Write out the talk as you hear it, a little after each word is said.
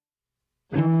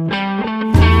There's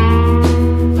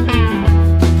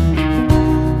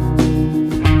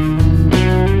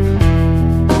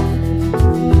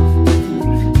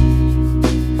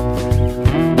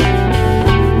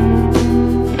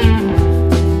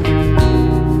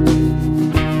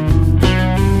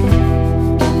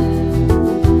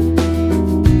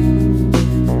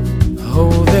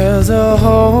a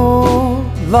whole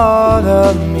lot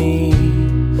of me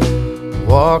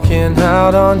walking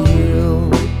out on you.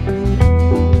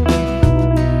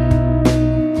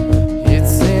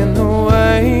 It's in the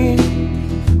way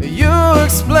you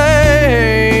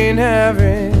explain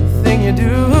everything you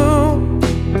do.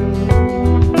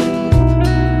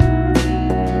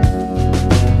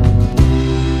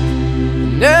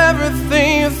 And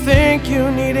everything you think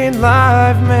you need in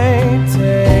life may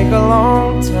take a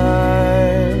long time.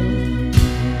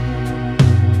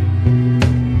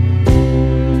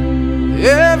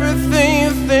 Everything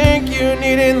you think you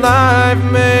need in life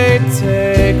may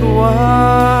take a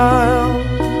while.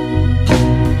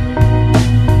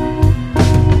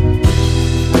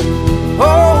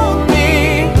 Hold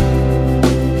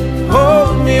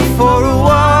me for a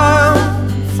while.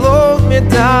 Float me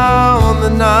down the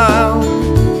Nile.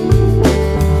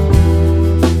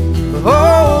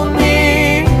 Hold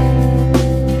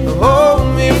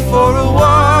me for a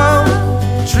while.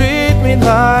 Treat me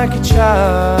like a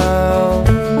child.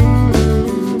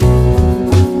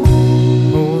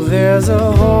 There's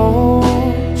a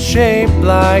hole shaped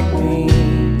like me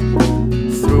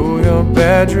through your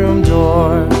bedroom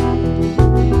door.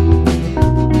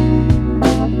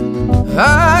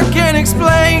 I can't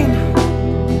explain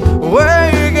where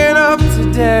you get up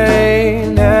today.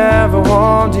 Never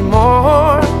wanting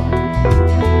more.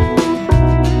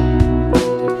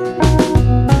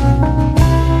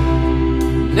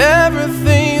 And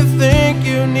everything you think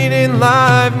you need in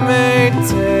life may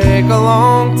take a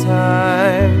long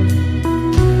time.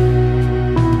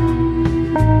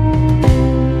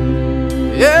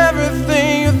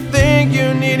 Everything you think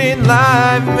you need in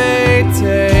life may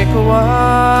take a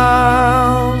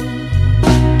while.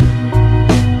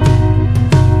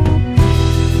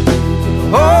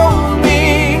 Hold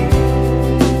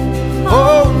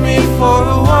me for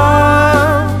a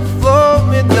while. Float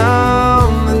me down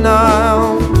the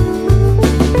Nile.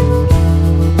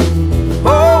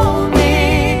 Hold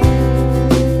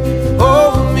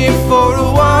me for a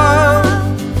while.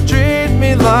 Treat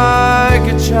me like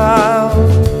a child.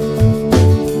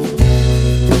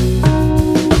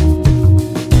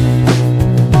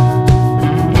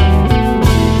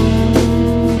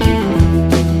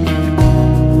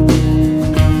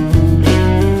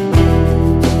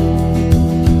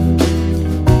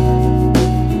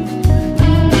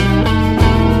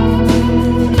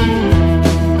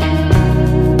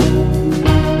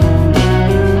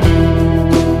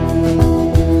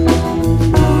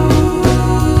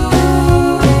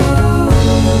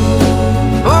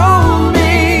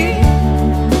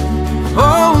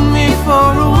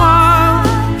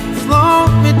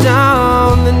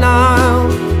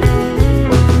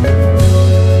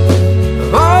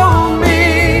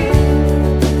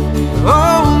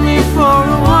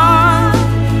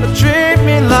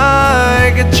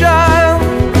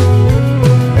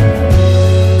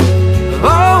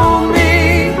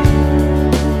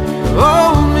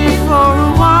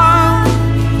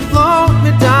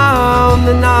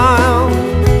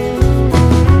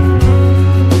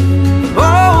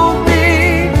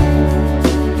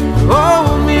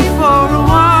 Hold me for a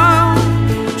while.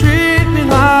 Treat me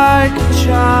like a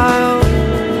child.